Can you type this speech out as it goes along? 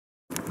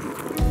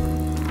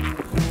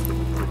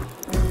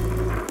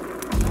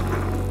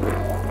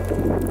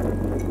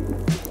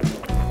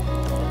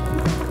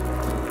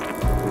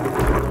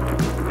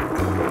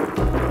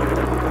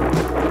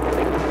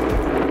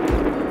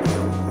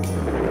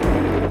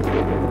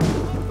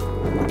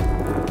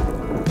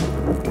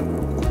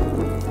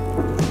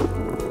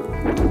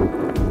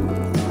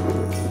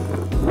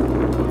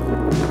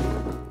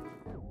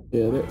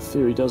that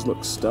theory does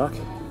look stuck.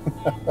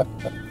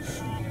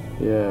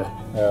 Yeah.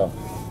 Yeah.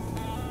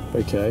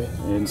 Okay,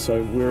 and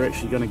so we're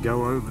actually going to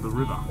go over the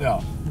river.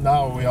 Yeah,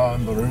 now we are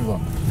in the river.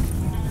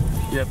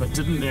 Yeah, but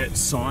didn't that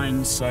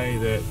sign say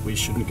that we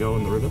shouldn't go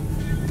in the river?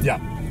 Yeah,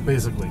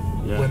 basically,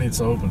 when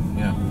it's open,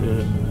 yeah.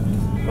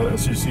 But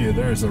as you see,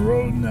 there is a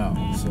road now,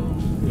 so...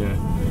 Yeah.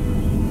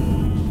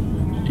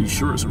 Are you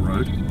sure it's a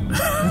road?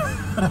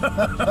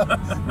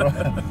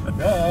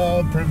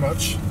 Yeah, pretty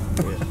much.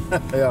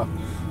 Yeah,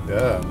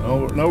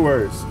 no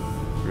worries.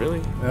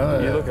 Really?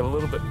 Yeah, you look a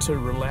little bit too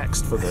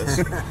relaxed for this.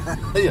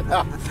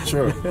 Yeah,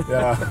 sure.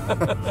 Yeah.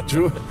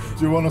 do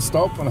you want to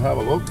stop and have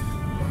a look?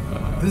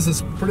 This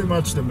is pretty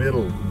much the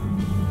middle.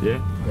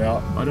 Yeah?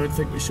 Yeah. I don't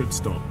think we should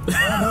stop.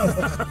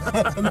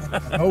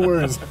 No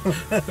worries.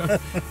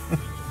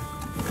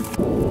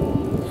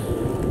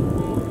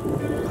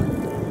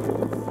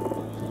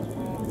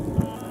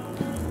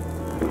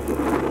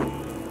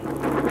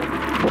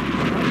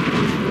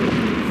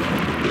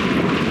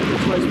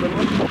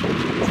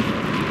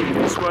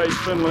 This way is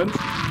Finland.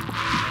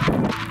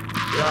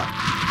 Yeah.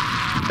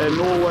 And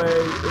Norway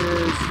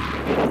is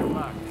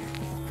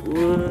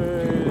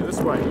this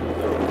way.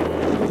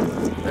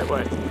 That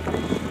way.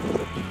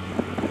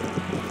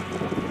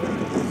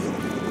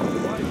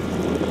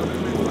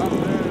 Up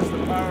there is the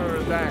power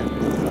of that.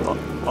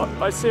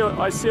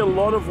 I see a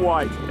lot of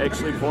white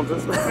actually,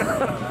 Pontus. Oh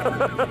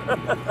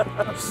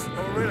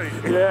really?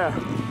 Yeah.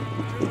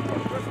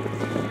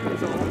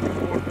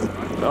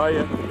 Oh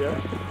yeah,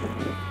 yeah.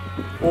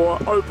 Or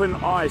open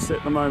ice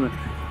at the moment.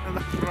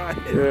 That's right.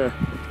 Yeah.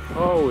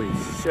 Holy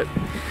shit.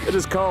 It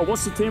is cold.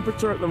 What's the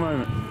temperature at the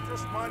moment?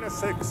 Just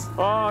 -6.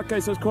 Oh, okay,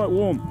 so it's quite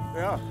warm.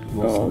 Yeah.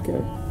 Oh,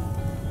 okay.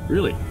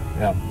 Really?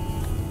 Yeah.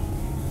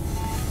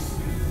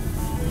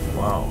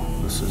 Wow,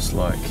 this is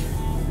like...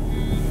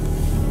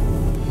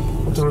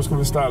 Jag tror det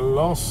skulle ställa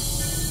loss.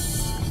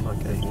 It's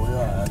like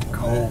a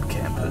cold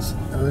campus.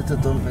 Jag vet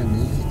inte om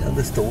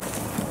det står.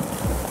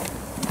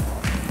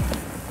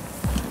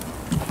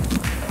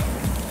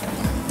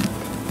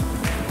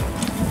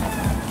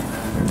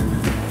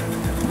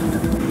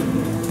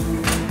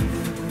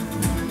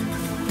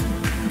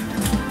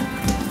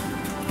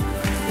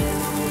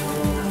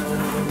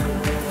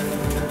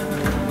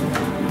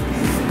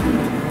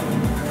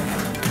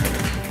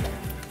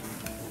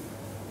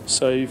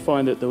 So you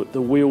find that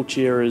the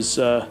wheelchair is,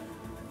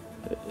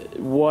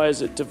 why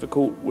is it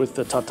difficult with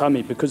the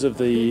tatami? Because of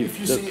the... If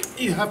you see,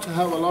 you have to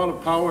have a lot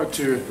of power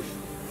to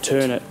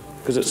turn it,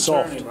 because it's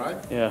soft. Turn it, right?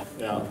 Yeah.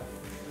 Yeah.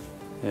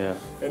 Yeah.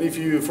 And if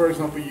you, for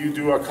example, you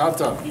do a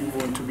kata, you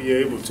want to be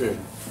able to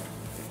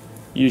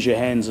use your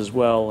hands as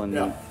well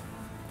and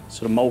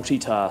sort of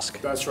multitask.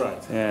 That's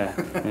right. Yeah.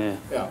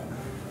 Yeah.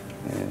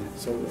 Yeah.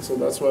 So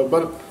that's why.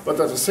 But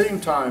at the same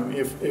time,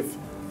 if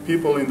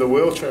people in the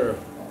wheelchair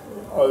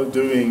are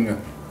doing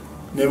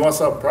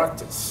nevasa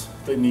practice,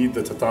 they need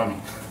the tatami.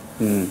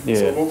 Yeah.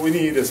 So what we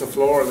need is a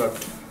floor that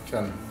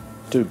can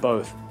do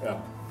both. Yeah.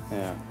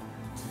 Yeah.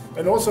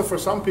 And also for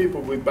some people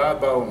with bad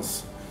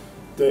balance,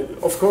 they,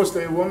 of course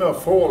they want to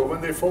fall.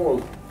 When they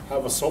fall,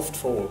 have a soft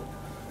fall,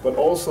 but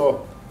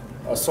also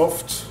a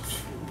soft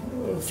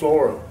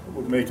floor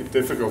would make it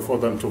difficult for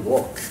them to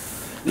walk.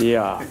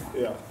 Yeah.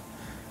 Yeah.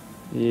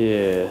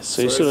 Yeah.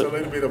 So it's sort a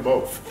little bit of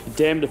both.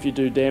 Damned if you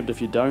do, damned if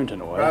you don't,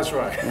 in a way. That's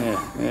right. Yeah.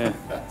 Yeah.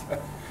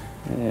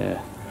 Yeah.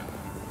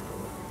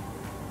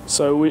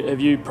 So have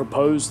you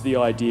proposed the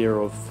idea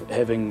of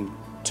having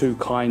two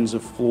kinds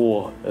of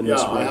floor in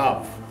this room? Yeah, I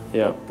have.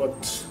 Yeah.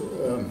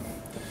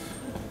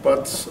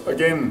 But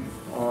again,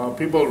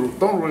 people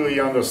don't really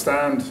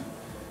understand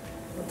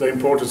the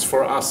importance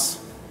for us,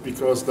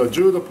 because the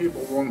judo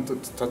people want the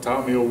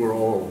tatami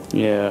overall.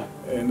 Yeah.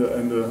 And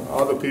the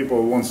other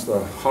people wants the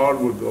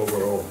hardwood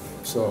overall.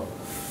 So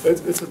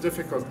it's a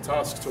difficult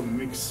task to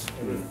mix.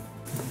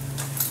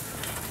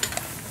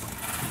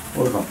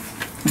 Welcome.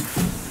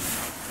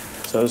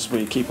 So this is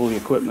where you keep all the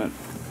equipment.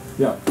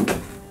 Yeah.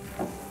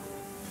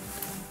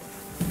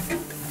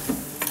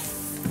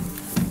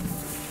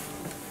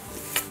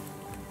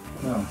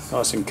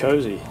 Nice and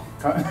cozy.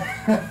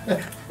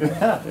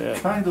 Yeah.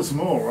 Kind of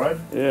small, right?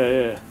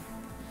 Yeah.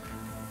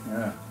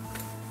 Yeah.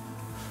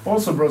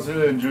 Also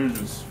Brazilian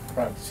jujus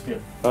practice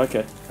here.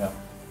 Okay. Yeah.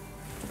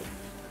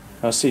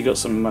 I see you got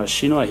some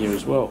shinai here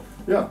as well.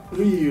 Yeah,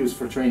 we use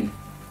for training.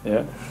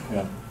 Yeah.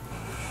 Yeah.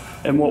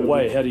 In what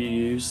way? How do you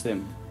use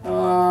them?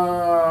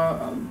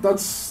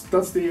 That's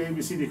the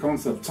ABCD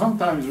concept.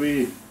 Sometimes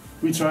we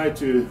try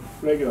to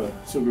regular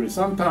suguri.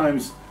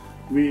 Sometimes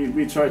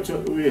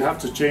we have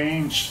to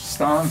change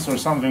stance or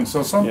something.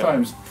 So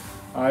sometimes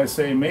I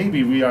say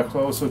maybe we are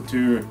closer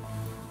to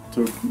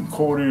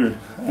Koryu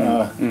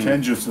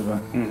kenjutsu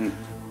than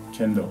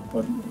kendo,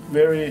 but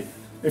very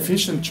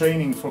efficient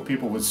training for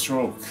people with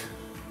stroke.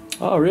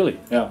 Oh, really?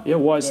 Yeah. Yeah.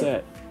 Why is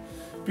that?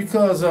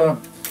 Because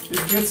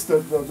it gets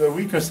the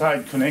weaker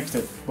side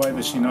connected by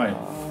the shinai.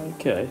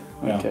 Okay.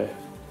 Yeah. Okay.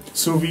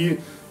 So we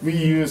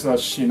use a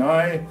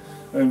shinai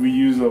and we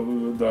use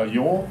the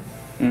yo.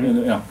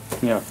 And,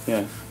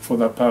 Yeah. for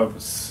that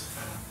purpose.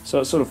 So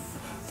it's sort of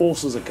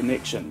forces a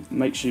connection,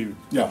 makes you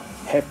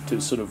have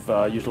to sort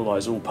of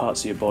utilize all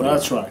parts of your body.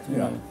 That's right.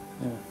 Yeah.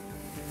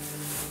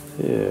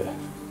 Yeah.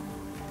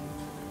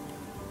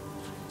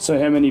 So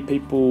how many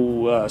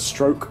people,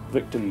 stroke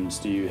victims,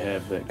 do you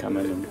have that come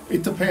in?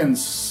 It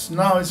depends.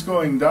 Now it's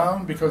going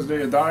down because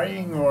they are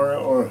dying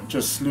or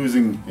just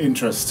losing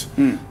interest.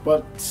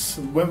 But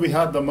when we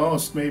had the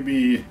most,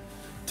 maybe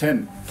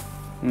 10.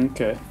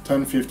 Okay.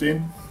 10,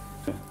 15.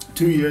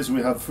 2 years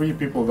we had 3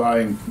 people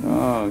dying.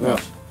 Oh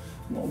gosh.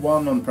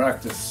 One on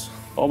practice.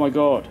 Oh my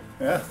God.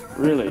 Yeah.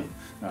 Really?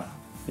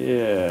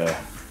 Yeah.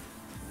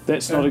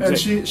 That's not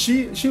exactly.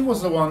 And she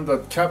was the one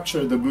that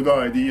captured the Buddha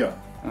idea.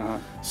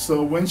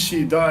 So when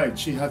she died,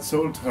 she had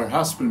told her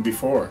husband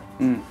before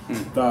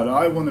that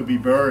I want to be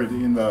buried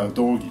in the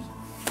dogi.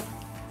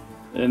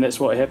 And that's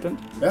what happened?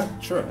 Yeah,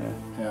 sure.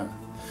 Yeah.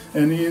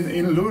 And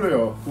in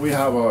Luleå we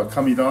have a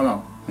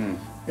kamidana.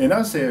 And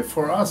I say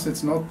for us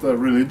it's not the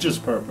religious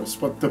purpose,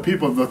 but the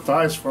people that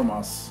dies from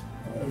us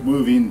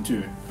move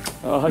into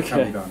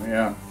kamidana.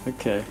 Yeah.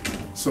 Okay.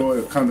 So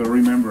a kind of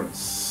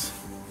remembrance.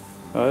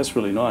 Oh, that's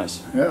really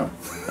nice. Yeah.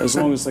 As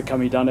long as the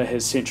kamidana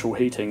has central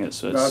heating,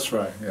 it's that's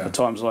right. Yeah. For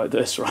times like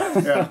this,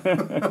 right? Yeah.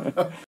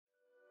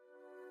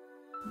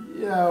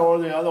 Yeah. Or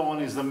the other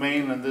one is the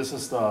main, and this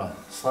is the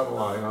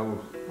satellite. I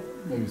will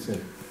maybe say.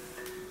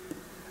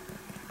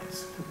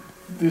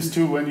 These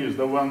 2 venues,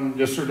 the one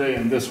yesterday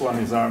and this one,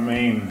 is our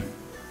main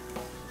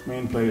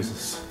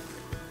places.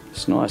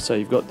 It's nice. So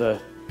you got the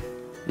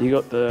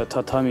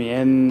tatami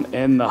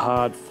and the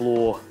hard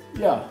floor.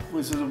 Yeah,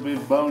 which is a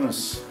big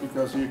bonus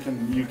because you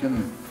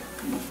can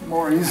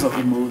more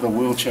easily move the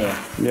wheelchair.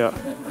 Yeah.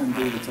 And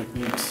do the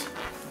techniques.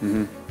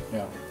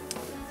 Yeah.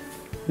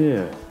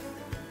 Yeah.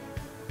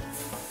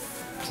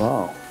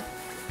 Wow.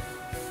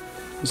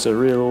 It's a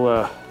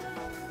real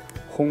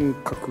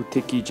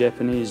honkakuteki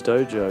Japanese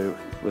dojo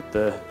with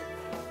the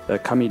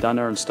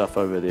kamidana and stuff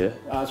over there.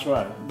 That's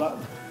right. But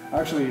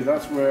actually,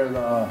 that's where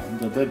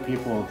the dead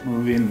people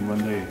move in when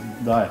they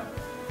die.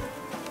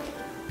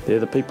 They're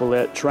the people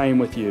that train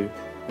with you,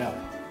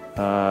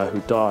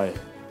 who die.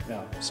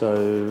 Yeah.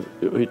 So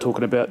we were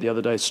talking about the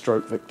other day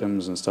stroke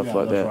victims and stuff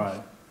like that. That's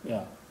right.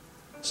 Yeah.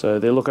 So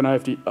they're looking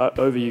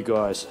over you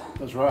guys.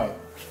 That's right.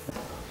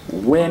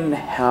 When,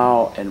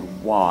 how,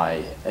 and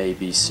why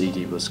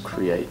ABCD was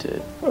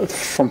created?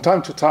 From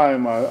time to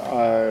time,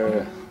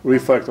 I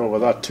reflect over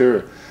that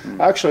too.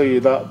 Actually,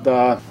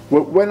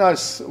 when I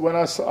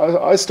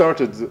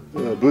started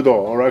Budo,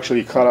 or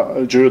actually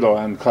judo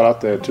and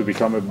karate, to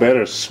become a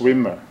better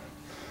swimmer,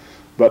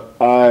 but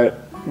I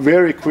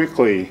very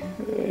quickly,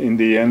 in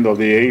the end of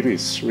the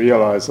 80s,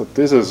 realized that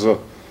this is a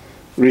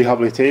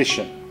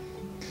rehabilitation,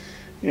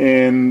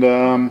 and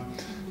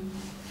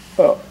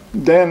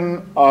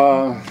then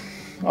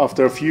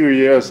after a few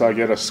years, I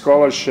get a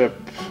scholarship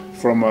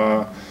from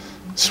a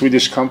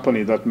Swedish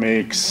company that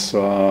makes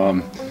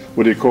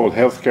what they call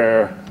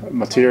healthcare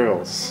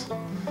materials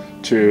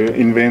to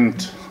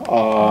invent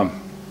a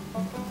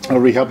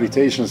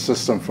rehabilitation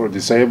system for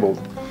disabled.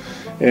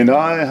 And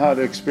I had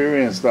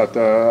experienced that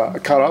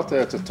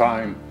karate at the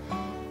time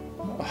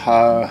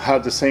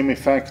had the same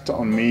effect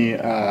on me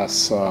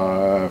as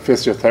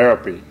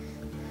physiotherapy.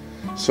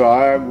 So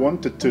I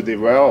wanted to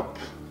develop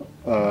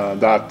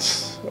that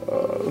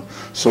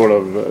sort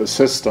of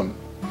system.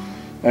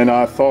 And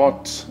I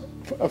thought,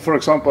 for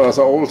example, as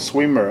an old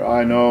swimmer,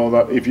 I know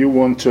that if you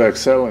want to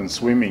excel in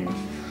swimming,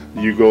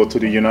 you go to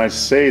the United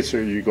States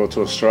or you go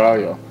to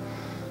Australia.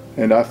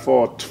 And I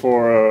thought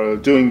for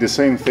doing the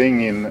same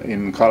thing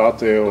in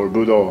karate or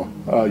budo,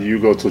 you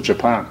go to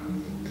Japan.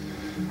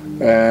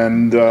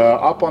 And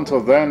up until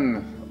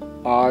then,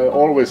 I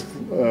always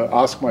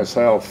asked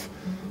myself,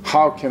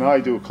 how can I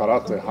do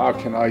karate? How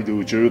can I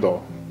do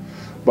judo?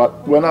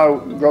 But when I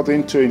got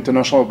into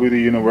International Budo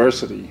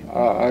University,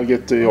 I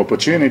get the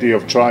opportunity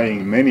of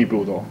trying many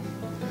Budo.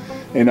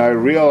 And I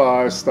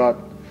realized that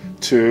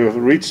to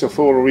reach the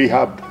full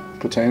rehab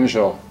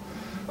potential,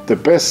 the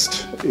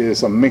best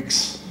is a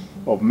mix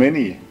of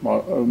many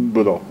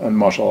Budo and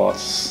martial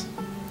arts.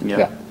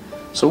 Yeah.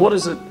 So what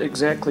is it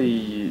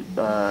exactly,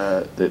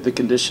 the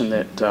condition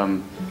that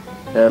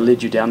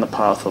led you down the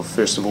path of,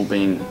 first of all,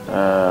 being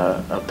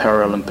a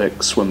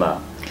Paralympic swimmer,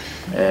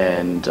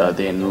 and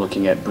then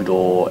looking at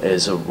Budo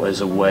as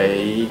a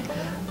way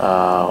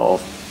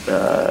of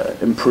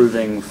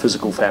improving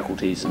physical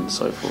faculties and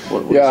so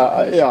forth?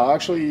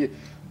 Actually,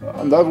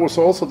 and that was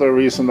also the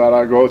reason that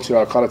I go to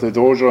a karate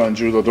dojo and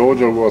judo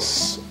dojo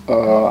was,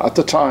 at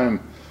the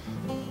time,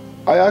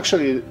 I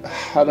actually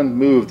hadn't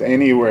moved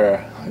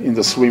anywhere in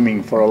the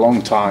swimming for a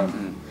long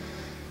time.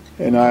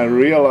 And I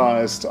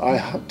realized I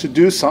had to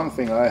do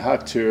something. I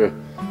had to,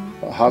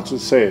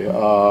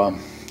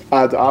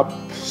 add up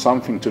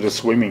something to the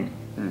swimming.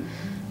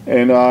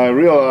 And I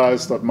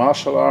realized that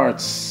martial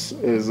arts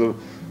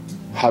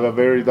have a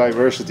very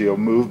diversity of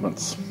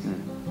movements.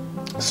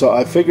 So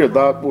I figured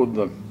that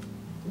would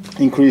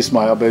increase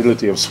my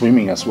ability of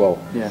swimming as well.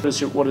 Yeah.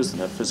 What is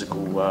the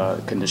physical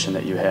condition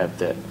that you have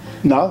that?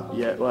 Now?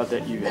 Yeah, well,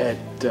 that you had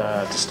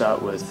to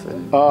start with.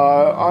 And...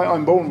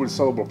 I'm born with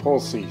cerebral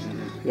palsy,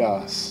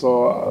 Yeah.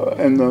 So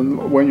and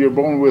then when you're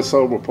born with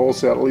cerebral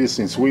palsy, at least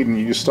in Sweden,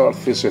 you start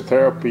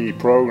physiotherapy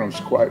programs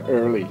quite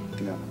early.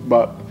 Yeah.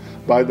 But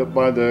by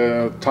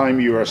the time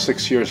you are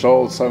 6 years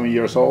old, 7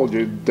 years old,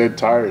 you're dead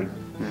tired.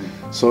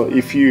 So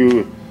if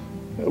you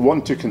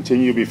want to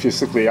continue to be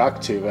physically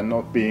active and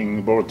not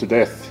being bored to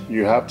death,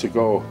 you have to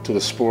go to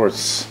the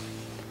sports.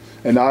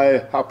 And I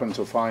happen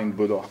to find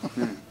Budo.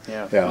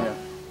 Yeah.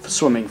 For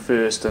swimming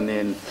first and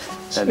then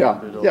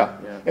Budo. Yeah.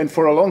 And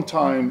for a long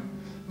time,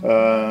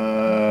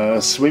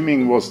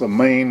 swimming was the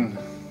main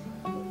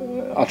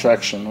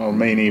attraction or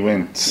main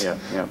event.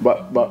 Yeah.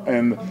 But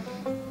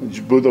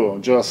Budo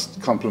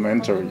just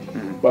complementary.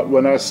 But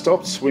when I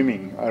stopped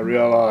swimming, I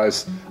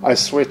realized I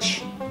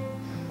switched.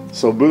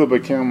 So Budo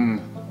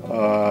became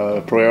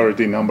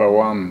priority number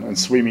one, and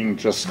swimming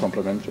just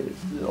complementary.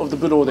 Of the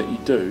Budo that you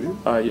do,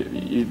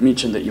 you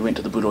mentioned that you went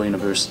to the Budo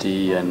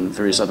University and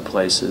various other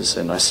places,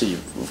 and I see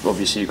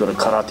obviously you've got a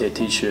karate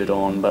t-shirt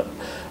on, but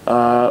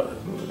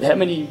how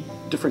many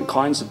different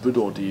kinds of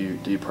Budo do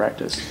you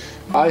practice?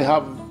 I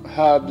have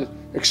had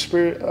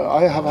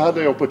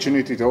the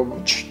opportunity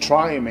to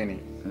try many,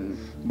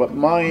 but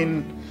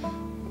mine,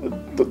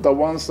 the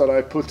ones that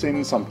I put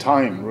in some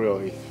time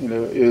really,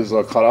 is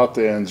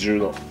karate and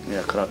judo.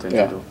 Yeah, karate and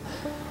judo.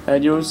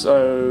 And you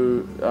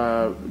also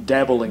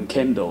dabble in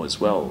kendo as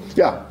well.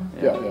 Yeah.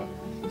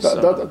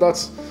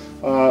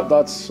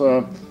 That's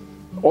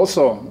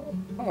also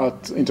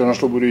at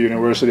International Budo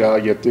University. I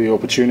get the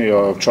opportunity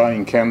of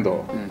trying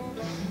kendo,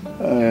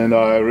 and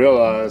I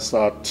realized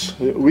that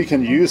we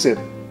can use it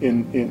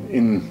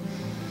in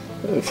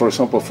for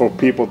example, for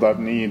people that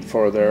need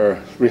for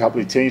their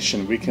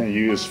rehabilitation, we can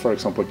use, for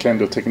example,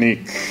 kendo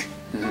technique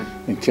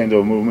and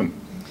kendo movement.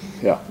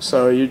 Yeah.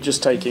 So you're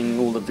just taking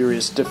all the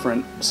various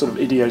different sort of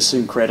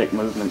idiosyncratic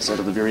movements out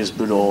of the various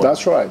Budo.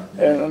 That's right,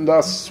 and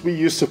that's we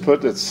used to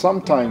put it.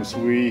 Sometimes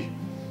we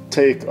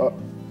take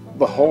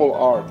the whole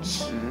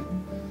arts.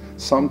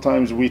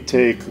 Sometimes we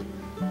take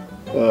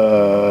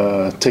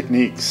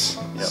techniques.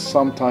 Yep.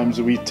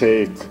 Sometimes we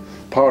take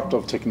part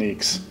of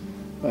techniques.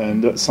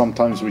 And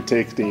sometimes we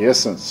take the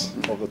essence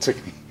of the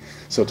technique,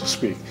 so to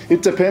speak.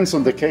 It depends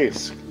on the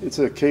case. It's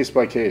a case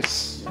by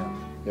case.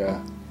 Yeah.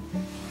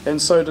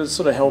 And so to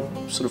sort of help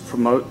sort of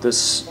promote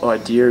this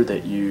idea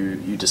that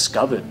you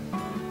discovered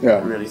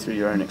really through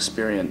your own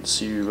experience,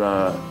 you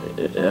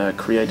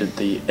created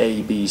the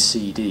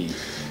ABCD.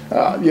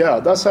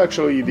 That's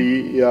actually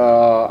the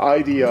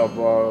idea of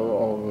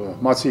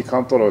Matsuhi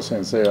Kantaro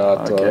sensei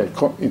at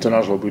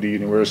International Budo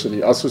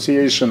University,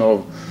 Association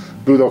of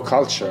Budo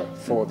Culture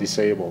for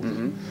Disabled,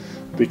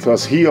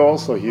 because he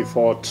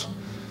thought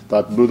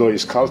that Budo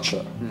is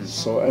culture,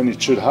 and it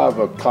should have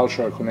a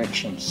cultural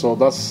connection. So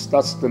that's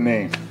the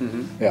name.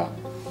 Yeah.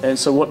 And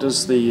so, what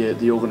does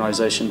the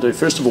organization do?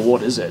 First of all,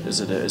 what is it? Is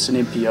it it's an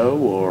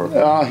NPO or?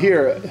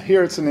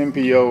 Here it's an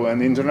NPO,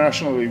 and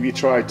internationally we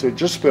try to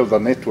just build a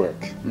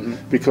network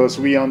because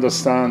we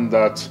understand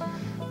that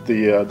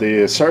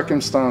the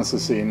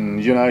circumstances in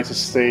United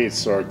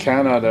States or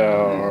Canada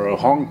or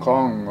Hong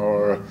Kong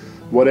or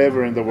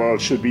whatever in the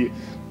world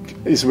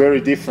is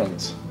very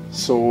different.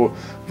 So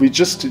we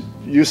just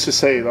used to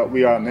say that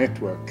we are a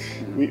network.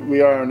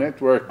 We are a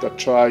network that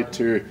try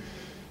to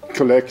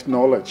collect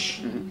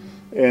knowledge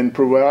and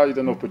provide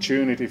an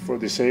opportunity for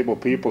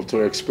disabled people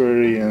to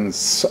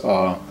experience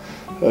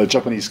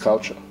Japanese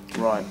culture.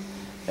 Right.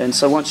 And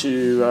so once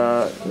you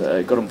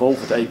got involved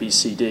with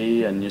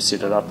ABCD and you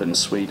set it up in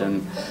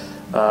Sweden,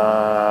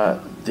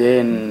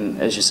 then,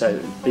 as you say,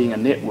 being a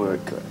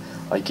network,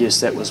 I guess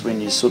that was when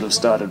you sort of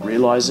started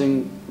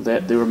realizing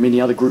that there were many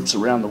other groups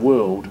around the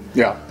world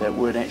that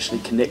weren't actually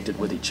connected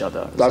with each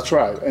other. That's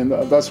right, and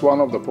that's one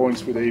of the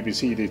points with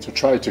ABCD, to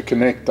try to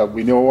connect that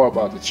we know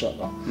about each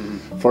other.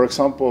 For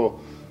example,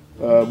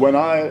 when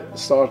I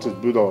started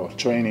Budo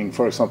training,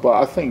 for example,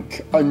 I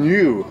think I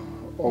knew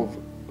of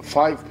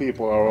 5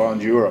 people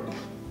around Europe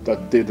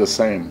that did the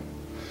same.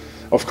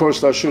 Of course,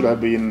 there should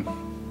have been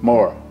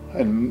more,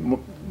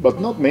 but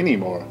not many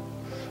more.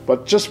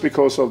 But just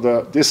because of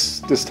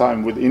this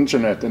time with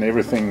internet and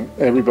everything,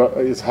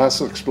 it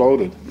has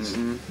exploded,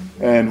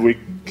 and we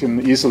can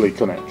easily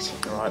connect.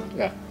 Right.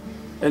 Yeah.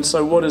 And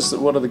so, what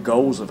are the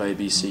goals of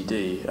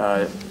ABCD?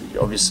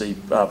 Obviously,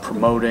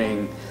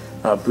 promoting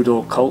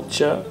Budo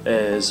culture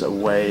as a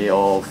way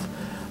of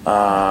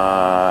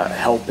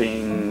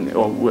helping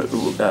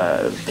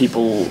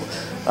people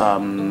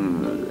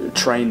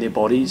train their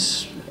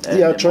bodies.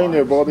 Train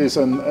their bodies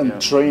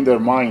and train their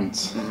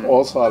minds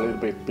also a little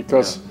bit,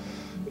 because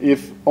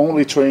if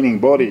only training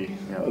body,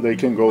 they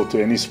can go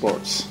to any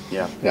sports.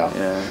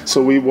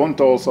 So we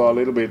want also a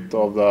little bit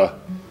of the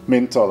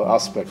mental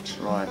aspect.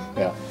 Right.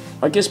 Yeah.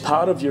 I guess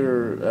part of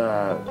your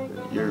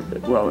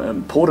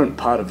important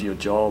part of your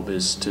job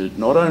is to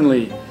not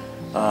only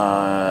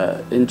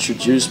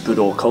introduce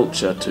Budo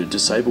culture to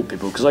disabled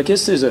people, because I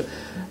guess there's a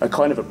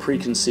kind of a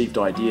preconceived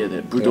idea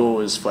that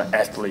Budo is for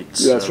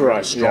athletes, that's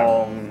right,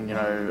 strong,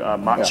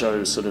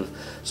 macho sort of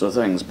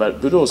things.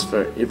 But Budo is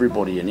for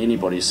everybody and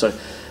anybody. So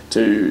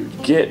to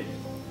get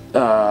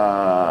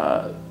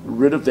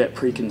rid of that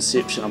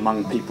preconception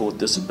among people with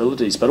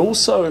disabilities, but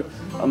also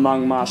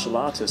among martial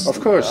artists,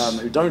 of course,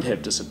 who don't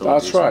have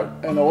disabilities. That's right,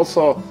 and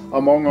also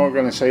among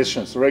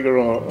organizations, regular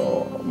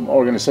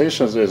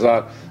organizations, is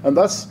that, and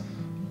that's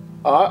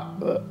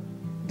the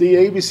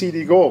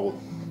ABCD goal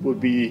would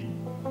be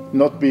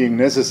not being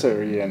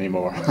necessary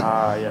anymore.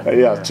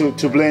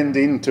 To blend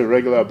into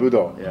regular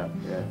Budo.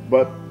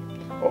 But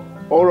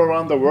all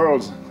around the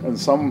world, and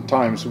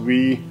sometimes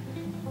we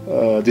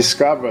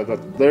discover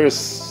that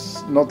there's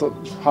not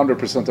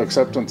 100%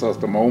 acceptance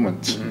at the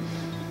moment.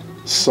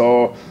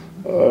 So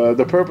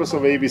the purpose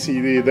of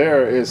ABCD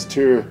there is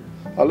to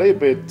a little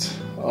bit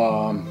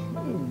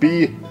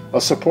be a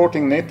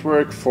supporting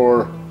network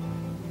for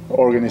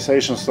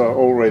organizations that are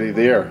already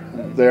there,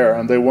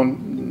 and they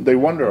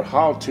wonder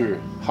how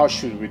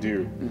should we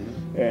do,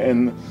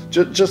 and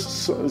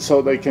just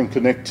so they can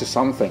connect to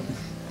something.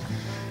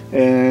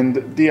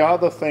 And the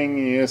other thing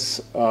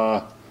is,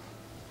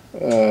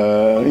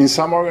 in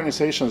some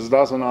organizations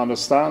doesn't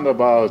understand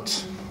about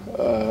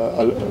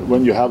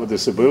when you have a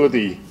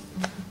disability,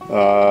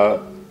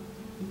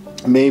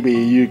 maybe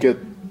you get,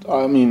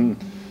 how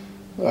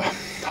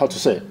to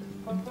say it?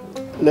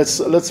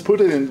 Let's put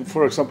it in,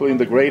 for example, in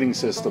the grading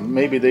system.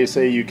 Maybe they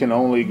say you can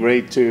only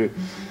grade to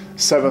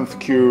 7th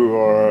Q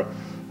or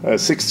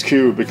 6th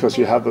Q because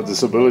you have the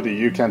disability.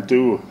 You can't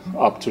do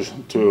up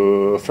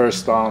to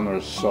first down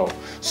or so.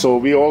 So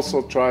we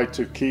also try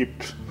to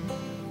keep.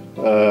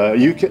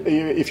 You can,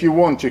 if you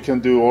want, you can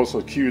do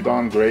also Q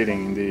down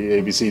grading in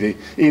the ABCD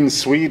in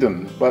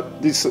Sweden.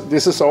 But this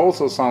is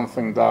also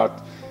something that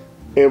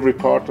every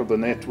part of the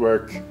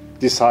network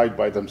decide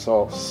by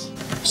themselves.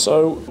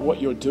 So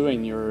what you're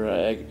doing, your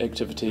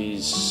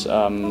activities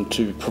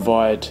to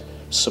provide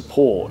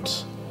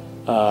support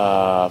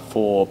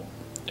for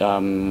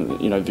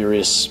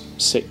various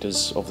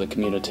sectors of the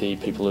community,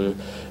 people who are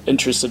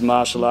interested in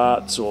martial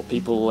arts, or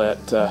people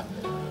that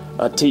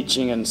are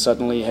teaching and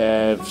suddenly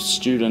have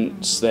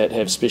students that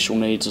have special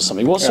needs or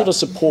something. What sort of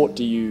support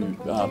do you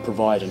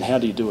provide, and how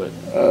do you do it?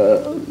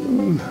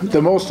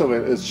 The most of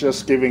it is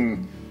just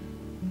giving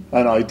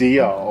an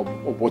idea of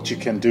what you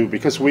can do,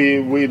 because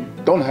we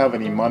don't have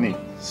any money,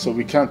 so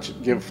we can't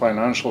give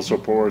financial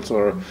support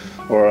or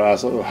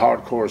as a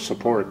hardcore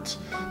support,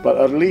 but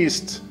at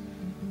least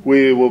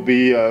we will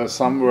be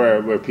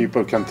somewhere where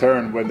people can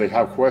turn when they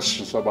have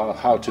questions about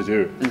how to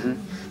do.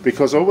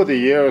 Because over the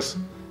years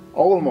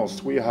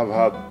almost we have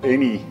had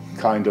any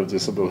kind of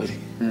disability.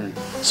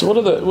 So what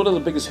are the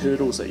biggest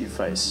hurdles that you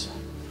face?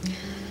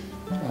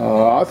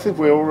 I think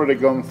we've already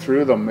gone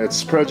through them.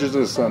 It's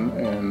prejudice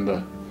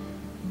and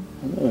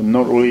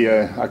not really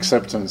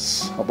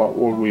acceptance about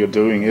what we are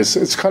doing.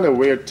 It's kind of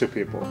weird to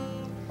people,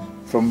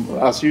 from,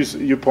 as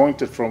you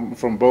pointed,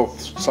 from both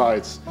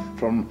sides,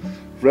 from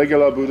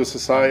regular Budo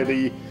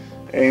society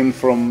and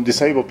from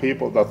disabled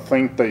people that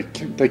think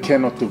they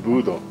cannot do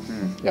Budo.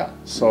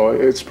 So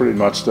it's pretty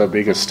much the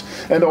biggest.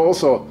 And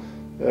also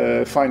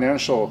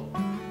financial.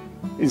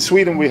 In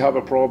Sweden we have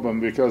a problem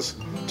because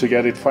to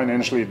get it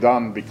financially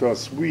done,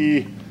 because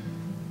we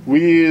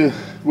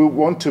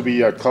want to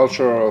be a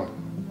cultural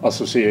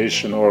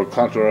association or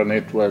cultural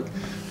network,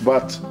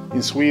 but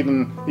in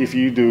Sweden, if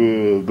you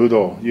do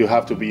Budo, you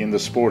have to be in the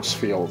sports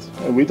field,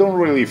 and we don't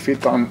really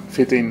fit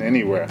in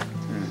anywhere.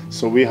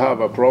 So we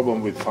have a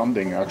problem with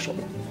funding,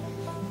 actually.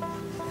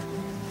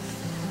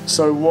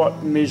 So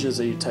what measures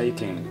are you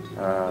taking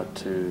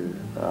to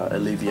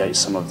alleviate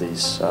some of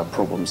these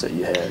problems that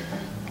you have?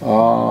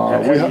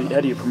 How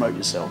do you promote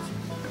yourself?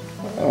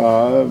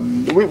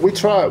 We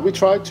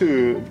try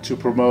to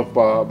promote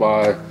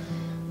by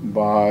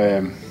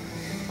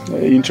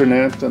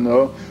internet and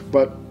all,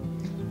 but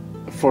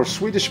for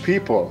Swedish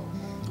people,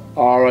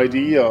 our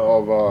idea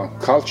of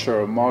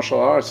culture, martial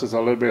arts, is a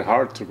little bit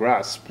hard to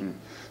grasp.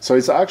 So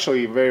it's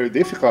actually very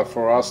difficult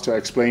for us to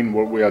explain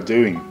what we are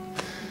doing,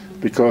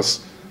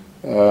 because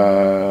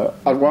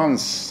at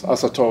once,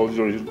 as I told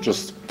you,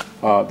 just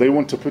they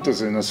want to put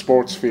us in a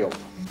sports field.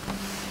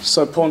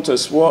 So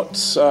Pontus, what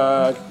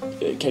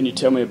can you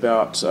tell me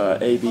about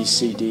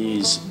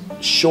ABCD's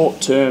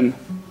short-term,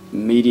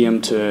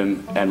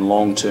 medium-term and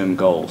long-term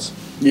goals?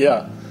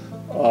 Yeah,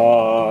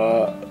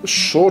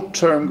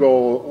 short-term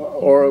goal,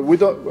 or we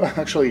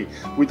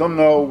don't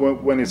know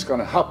when it's going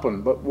to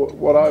happen. But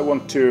what I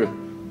want to,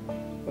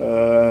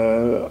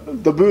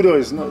 the Budo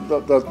is not,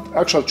 the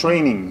actual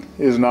training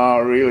is now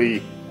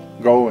really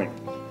going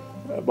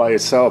by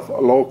itself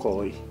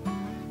locally.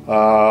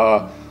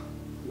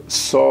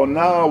 So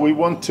now we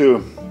want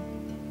to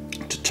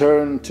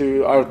turn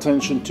our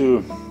attention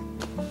to,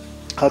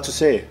 how to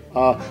say,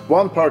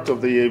 one part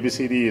of the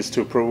ABCD is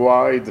to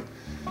provide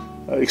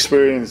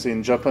experience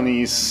in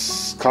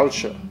Japanese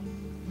culture.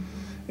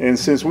 And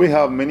since we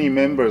have many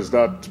members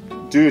that,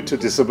 due to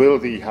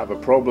disability, have a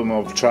problem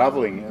of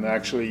traveling and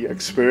actually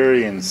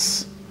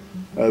experience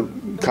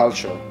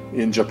culture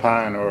in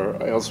Japan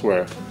or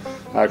elsewhere,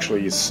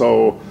 actually,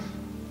 so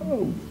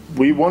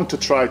we want to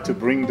try to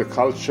bring the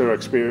culture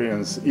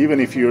experience,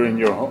 even if you're in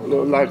your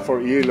home, like for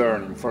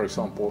e-learning, for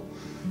example.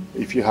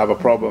 If you have a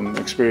problem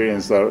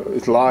experience that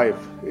it's live,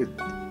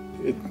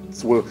 it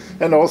will,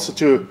 and also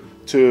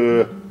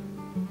to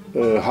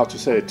how to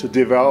say, to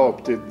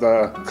develop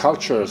the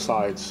culture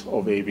sides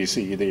of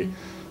ABCD.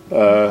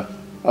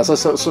 As I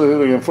said,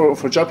 so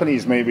for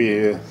Japanese,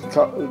 maybe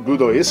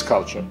Budo is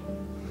culture,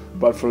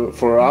 but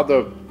for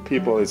other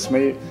people, it's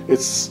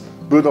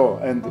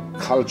Budo and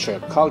culture.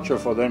 Culture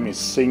for them is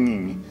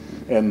singing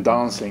and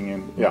dancing,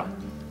 and yeah.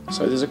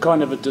 So there's a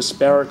kind of a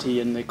disparity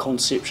in the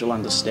conceptual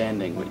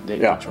understanding that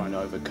you're trying to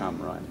overcome,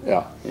 right?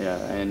 Yeah. Yeah,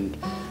 and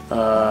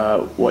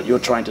what you're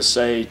trying to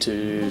say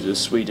to the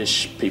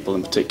Swedish people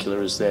in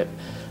particular is that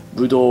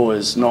Budo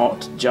is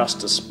not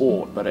just a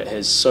sport, but it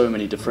has so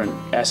many different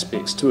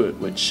aspects to it,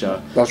 which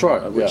that's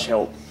right, which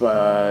help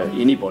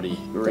anybody,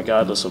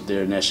 regardless of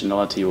their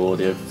nationality or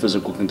their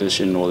physical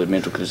condition or their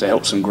mental condition. It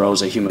helps them grow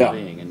as a human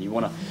being, and you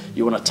want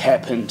to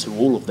tap into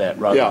all of that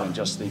rather than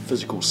just the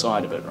physical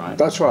side of it, right?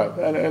 That's right,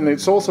 and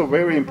it's also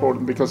very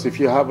important because if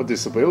you have a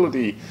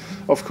disability,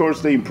 of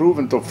course, the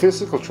improvement of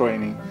physical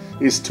training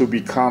is to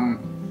become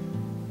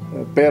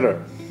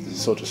better,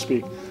 so to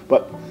speak,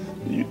 but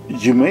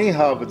you may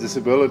have a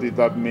disability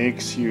that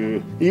makes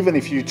you, even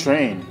if you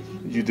train,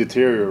 you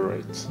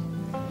deteriorate.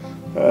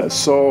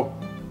 So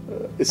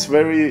it's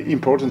very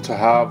important to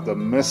have the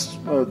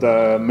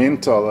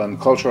mental and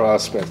cultural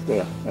aspect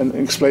there and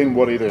explain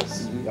what it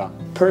is. Yeah.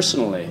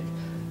 Personally,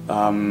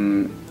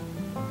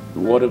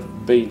 what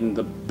have been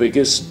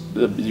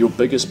your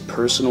biggest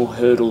personal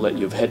hurdle that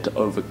you've had to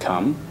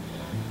overcome?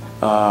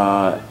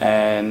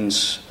 And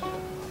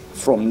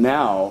from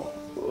now,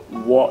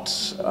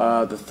 what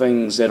are the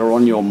things that are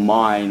on your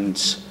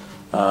mind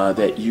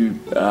that you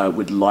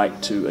would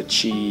like to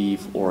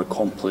achieve or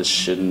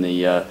accomplish in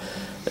the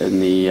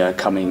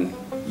coming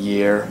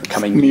years?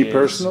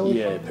 Personally?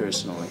 Yeah,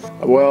 personally.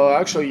 Well,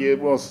 actually, it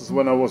was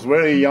when I was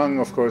very young,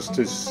 of course,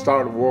 to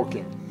start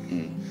walking.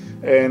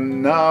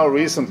 And now,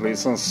 recently,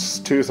 since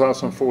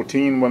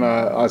 2014, when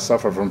I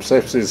suffered from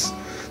sepsis,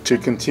 to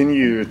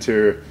continue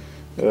to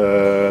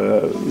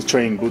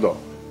train Budo,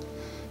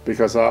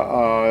 because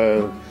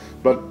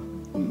but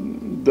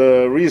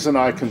the reason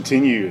I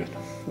continued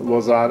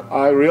was that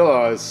I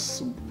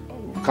realized,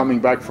 coming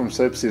back from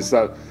sepsis,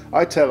 that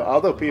I tell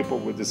other people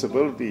with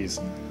disabilities,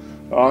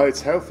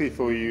 it's healthy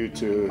for you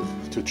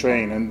to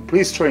train, and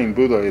please train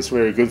Budo, it's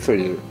very good for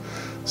you.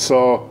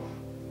 So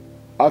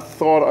I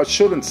thought I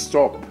shouldn't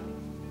stop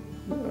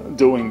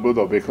doing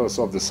Budo because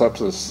of the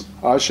sepsis.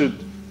 I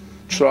should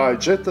try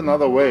yet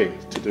another way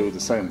to do the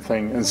same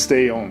thing and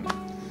stay on,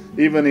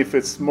 even if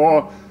it's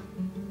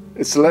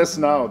less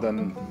now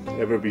than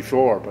ever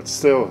before, but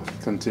still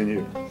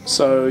continue.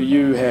 So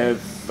you have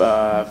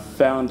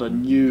found a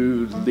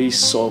new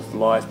lease of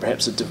life,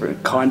 perhaps a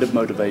different kind of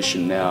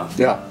motivation now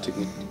to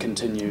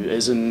continue,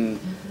 as in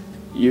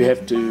you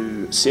have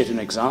to set an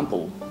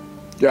example.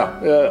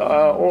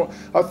 Or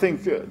I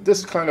think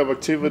this kind of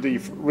activity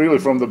really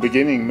from the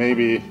beginning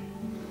maybe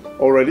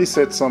already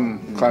set some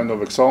kind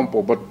of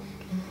example, but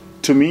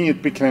to me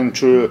it became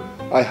true.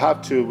 I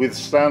have to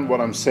withstand what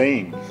I'm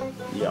saying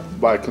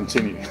by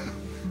continuing.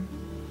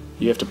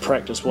 You have to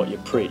practice what you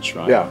preach,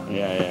 right?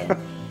 Yeah.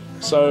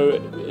 So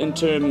in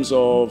terms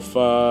of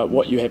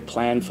what you have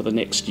planned for the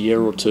next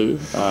year or two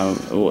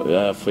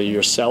for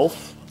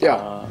yourself?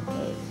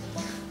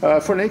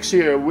 For next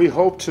year we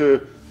hope to,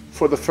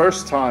 for the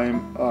first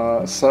time,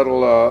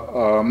 settle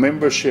a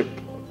membership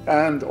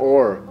and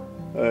or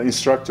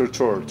instructor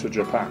tour to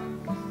Japan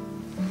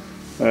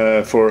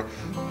for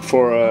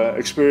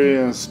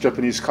experience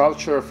Japanese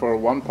culture for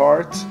one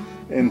part,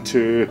 and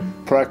to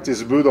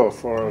practice Budo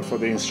for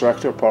the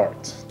instructor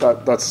part.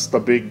 That's the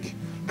big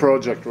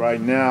project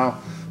right now,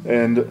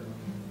 and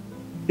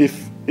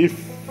if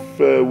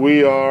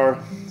we are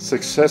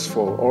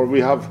successful, or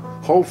we have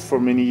hoped for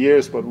many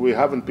years but we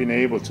haven't been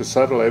able to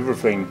settle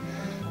everything,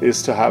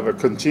 is to have a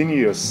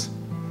continuous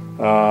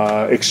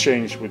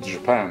exchange with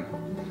Japan.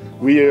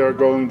 We are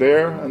going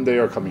there and they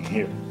are coming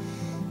here.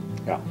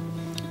 Yeah.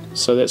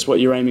 So that's what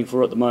you're aiming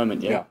for at the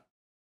moment, yeah?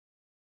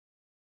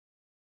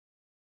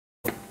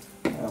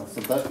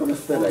 Så där ska du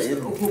spela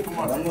in.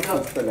 Man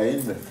måste spela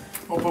in det.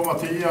 Och på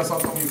Mattias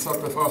att de inte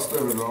satte fast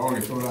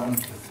överdraget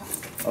ordentligt.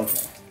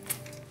 Okej.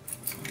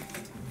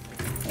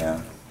 Ja.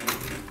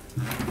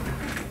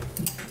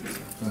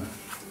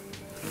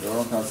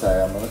 Då kan jag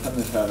säga, men då kan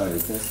du träna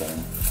lite sen.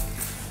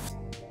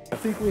 I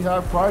think we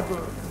have quite a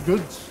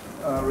good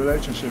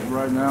relationship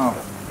right now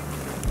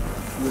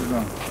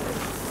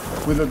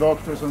with the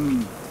doctors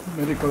and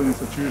medical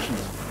institutions.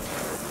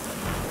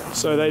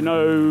 So they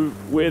know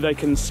where they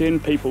can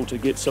send people to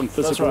get some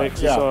physical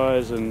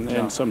exercise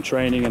and some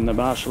training in the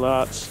martial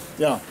arts.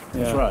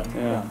 That's right.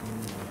 Yeah.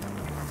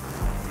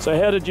 So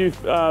how did you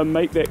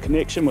make that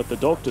connection with the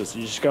doctors? Did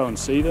you just go and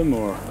see them,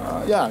 or?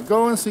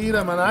 Go and see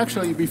them. And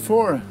actually,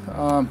 before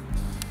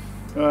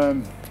the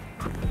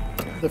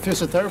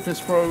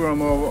physiotherapist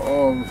program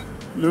of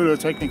Luleå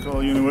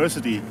Technical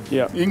University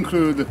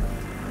include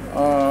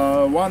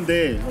 1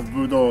 day of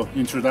Budo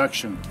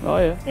introduction. Oh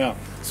yeah. Yeah.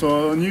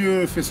 So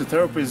new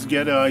physiotherapists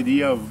get an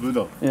idea of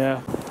Budo.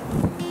 Yeah.